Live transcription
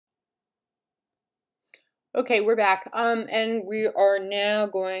Okay, we're back. And we are now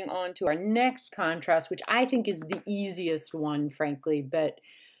going on to our next contrast, which I think is the easiest one, frankly, but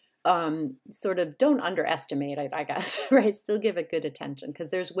sort of don't underestimate it, I guess, right? Still give it good attention because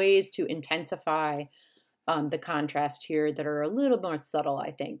there's ways to intensify the contrast here that are a little more subtle,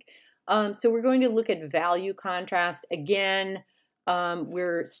 I think. So we're going to look at value contrast. Again,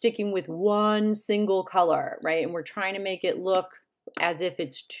 we're sticking with one single color, right? And we're trying to make it look as if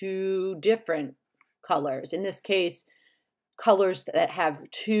it's two different colors. In this case, colors that have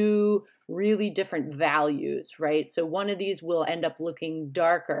two really different values, right? So one of these will end up looking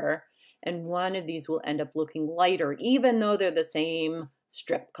darker and one of these will end up looking lighter, even though they're the same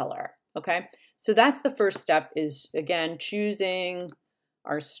strip color, okay? So that's the first step is, again, choosing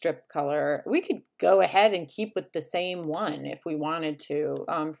our strip color. We could go ahead and keep with the same one if we wanted to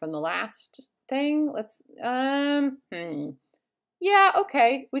from the last thing. Let's, yeah,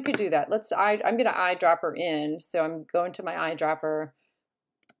 okay, we could do that. I'm gonna eyedropper in. So I'm going to my eyedropper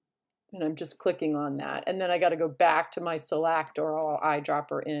and I'm just clicking on that. And then I gotta go back to my select or I'll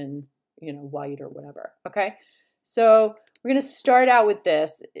eyedropper in, white or whatever, okay? So we're gonna start out with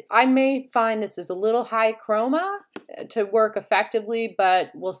this. I may find this is a little high chroma to work effectively,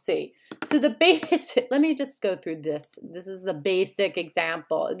 but we'll see. So the basic, let me just go through this. This is the basic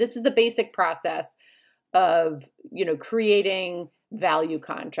example. This is the basic process of creating value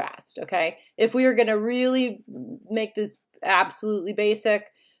contrast. Okay, if we are going to really make this absolutely basic,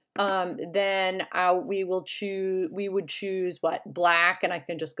 then we would choose what, black, and I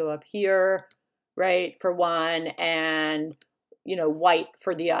can just go up here, right, for one, and white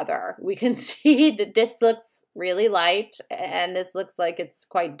for the other. We can see that this looks really light and this looks like it's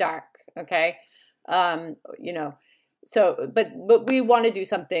quite dark. Okay, you know so but we want to do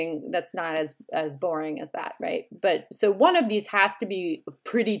something that's not as boring as that, right? But so one of these has to be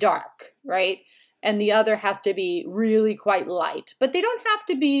pretty dark, right? And the other has to be really quite light, but they don't have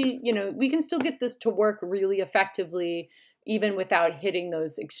to be, we can still get this to work really effectively even without hitting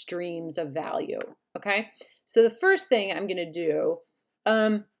those extremes of value. Okay, so the first thing I'm going to do,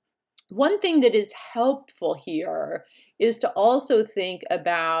 one thing that is helpful here is to also think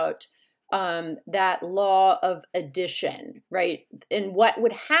about that law of addition, right? And what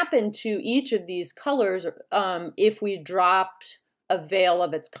would happen to each of these colors if we dropped a veil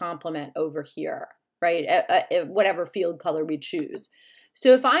of its complement over here, right? Whatever field color we choose.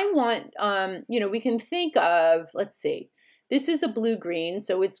 So if I want, we can think of, let's see, this is a blue-green,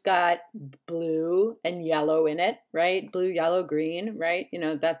 so it's got blue and yellow in it, right? Blue, yellow, green, right?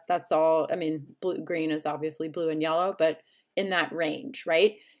 That's all. I mean, blue-green is obviously blue and yellow, but in that range,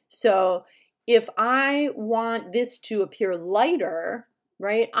 right? So if I want this to appear lighter,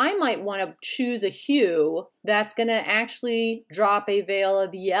 right, I might want to choose a hue that's going to actually drop a veil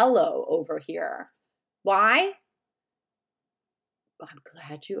of yellow over here. Why? I'm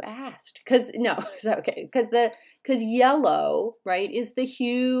glad you asked. Because yellow, right, is the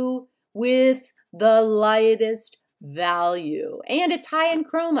hue with the lightest value, and it's high in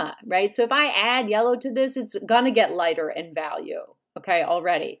chroma, right? So if I add yellow to this, it's gonna get lighter in value, okay,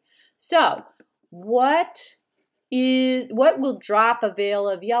 already. So what will drop a veil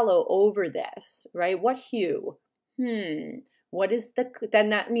of yellow over this, right? What hue? Then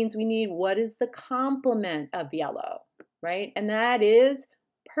that means we need, what is the complement of yellow? Right? And that is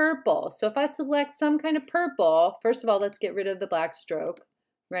purple. So if I select some kind of purple, first of all, let's get rid of the black stroke,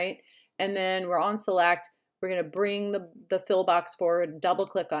 right? And then we're on select. We're going to bring the fill box forward, double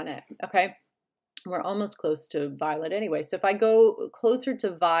click on it, okay? We're almost close to violet anyway. So if I go closer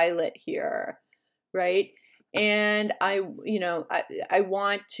to violet here, right? And I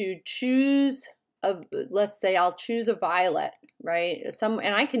want to choose let's say I'll choose a violet, right?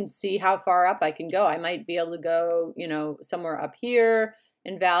 And I can see how far up I can go. I might be able to go, somewhere up here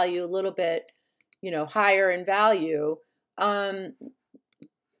in value, a little bit, higher in value, and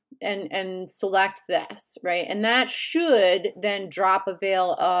select this, right? And that should then drop a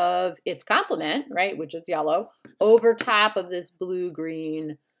veil of its complement, right, which is yellow, over top of this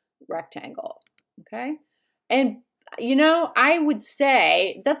blue-green rectangle, okay? And I would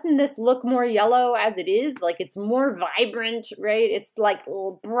say, doesn't this look more yellow as it is? Like it's more vibrant, right? It's like a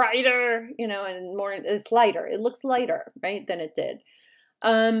little brighter, and more, it's lighter. It looks lighter, right, than it did.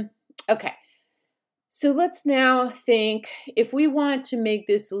 Okay. So let's now think, if we want to make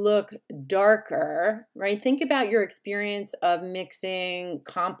this look darker, right? Think about your experience of mixing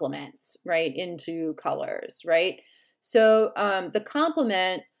complements, right, into colors, right? So the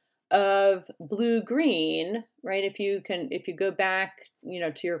complement of blue-green, right? If you go back,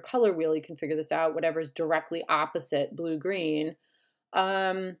 to your color wheel, you can figure this out, whatever's directly opposite blue-green.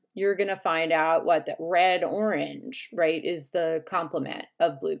 you're going to find out what that red orange, right, is the complement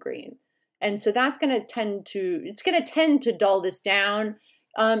of blue green. And so that's going to tend to dull this down.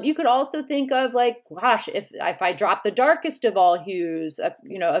 You could also think of like, gosh, if I drop the darkest of all hues, a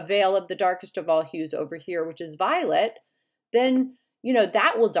veil of the darkest of all hues over here, which is violet, then,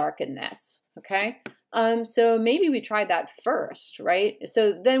 that will darken this, okay? So maybe we try that first, right?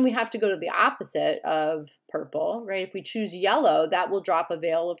 So then we have to go to the opposite of purple, right? If we choose yellow, that will drop a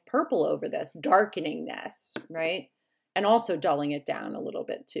veil of purple over this, darkening this, right? And also dulling it down a little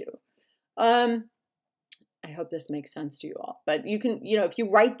bit too. I hope this makes sense to you all. But you can, if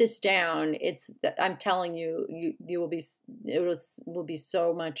you write this down, I'm telling you, it will be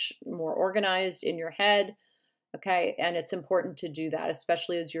so much more organized in your head. Okay, and it's important to do that,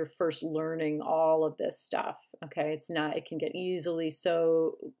 especially as you're first learning all of this stuff. Okay, it can get easily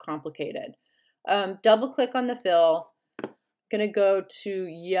so complicated. Double click on the fill. Gonna go to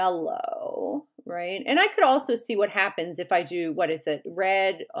yellow, right? And I could also see what happens if I do, what is it?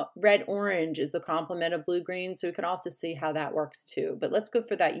 Red orange is the complement of blue green, so we can also see how that works too. But let's go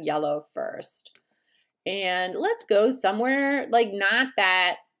for that yellow first. And let's go somewhere like not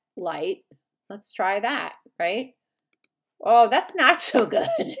that light. Let's try that, right? Oh, that's not so good,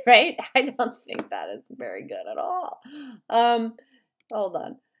 right? I don't think that is very good at all. Hold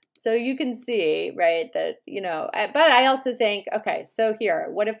on. So you can see, right, that, but I also think, okay, so here,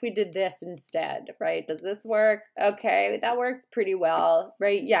 what if we did this instead, right? Does this work? Okay, that works pretty well,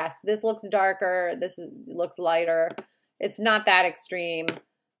 right? Yes, this looks darker. Looks lighter. It's not that extreme.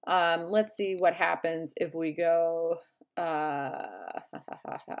 Let's see what happens if we go,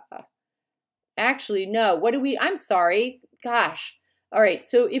 actually, no, I'm sorry, gosh. All right,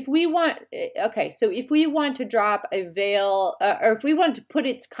 so if we want to drop a veil, or if we want to put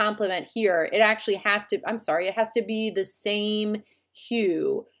its complement here, it actually has to, it has to be the same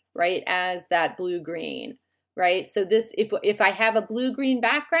hue, right, as that blue-green, right? So this, if I have a blue-green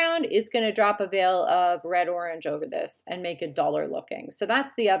background, it's going to drop a veil of red-orange over this and make it duller looking. So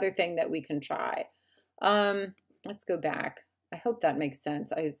that's the other thing that we can try. Let's go back. I hope that makes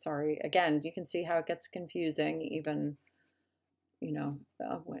sense. Sorry. Again, you can see how it gets confusing even,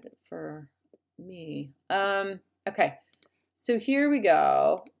 for me. Okay. So here we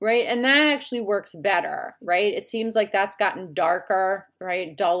go, right? And that actually works better, right? It seems like that's gotten darker,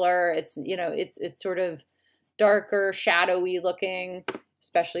 right? Duller. It's, it's sort of darker, shadowy looking,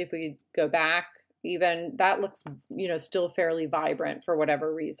 especially if we go back. Even that looks, still fairly vibrant for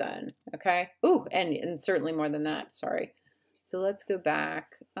whatever reason. Okay. Ooh, and certainly more than that. Sorry. So let's go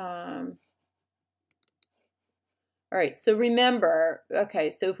back. All right, so remember, okay,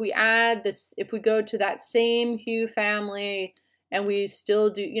 so if we add this, if we go to that same hue family and we still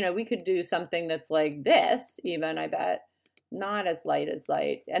do, we could do something that's like this even, I bet. Not as light as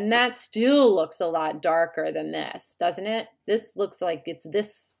light. And that still looks a lot darker than this, doesn't it? This looks like it's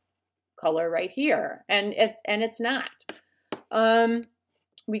this color right here, and it's not.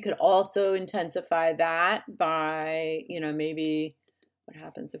 We could also intensify that by, maybe what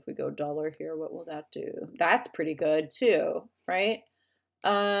happens if we go duller here? What will that do? That's pretty good too, right?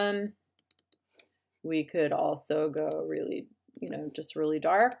 We could also go really, just really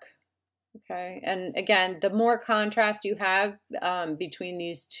dark. Okay, and again, the more contrast you have between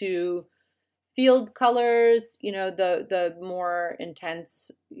these two field colors, the more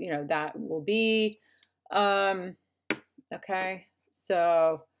intense, that will be. Okay,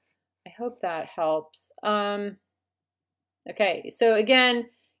 so I hope that helps. Okay, so again,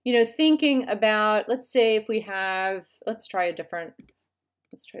 thinking about, let's say if we have, let's try a different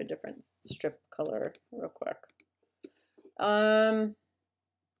strip color real quick. And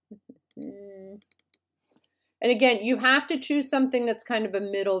again, you have to choose something that's kind of a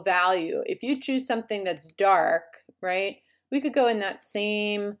middle value. If you choose something that's dark, right, we could go in that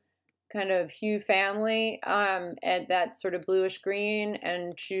same kind of hue family at that sort of bluish green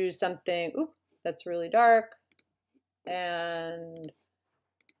and choose something that's really dark, and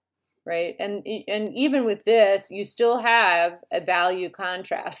right, and even with this you still have a value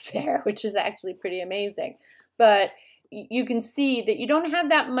contrast there, which is actually pretty amazing. But you can see that you don't have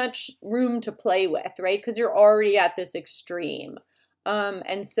that much room to play with, right, because you're already at this extreme.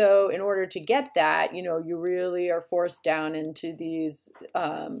 And so in order to get that, you really are forced down into these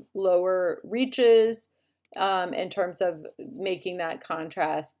lower reaches in terms of making that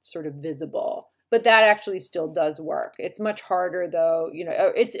contrast sort of visible. But that actually still does work. It's much harder though,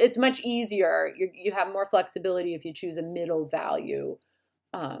 it's much easier. You have more flexibility if you choose a middle value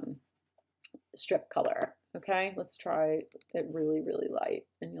strip color. Okay, let's try it really, really light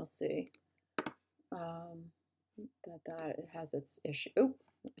and you'll see. that has its issue. Oop,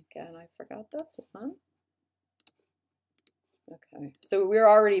 again, I forgot this one. Okay, so we're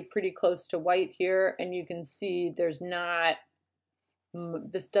already pretty close to white here, and you can see there's not,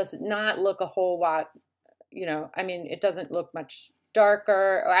 this does not look a whole lot, you know, I mean, it doesn't look much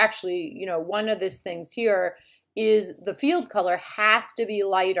darker. Or actually, you know, one of these things here is the field color has to be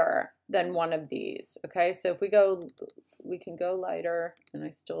lighter than one of these. Okay, so if we go, we can go lighter, and I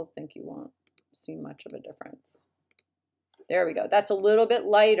still think you won't see much of a difference. There we go. That's a little bit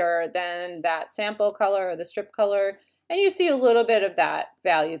lighter than that sample color or the strip color. And you see a little bit of that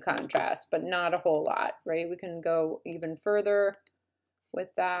value contrast, but not a whole lot, right? We can go even further with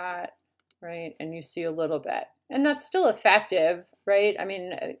that, right? And you see a little bit. And that's still effective, right? I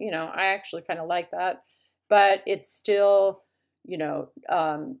mean, you know, I actually kind of like that, but it's still, you know,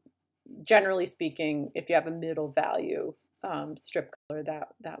 generally speaking, if you have a middle value strip color,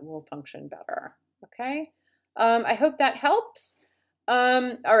 that will function better, okay? I hope that helps.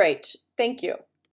 All right, thank you.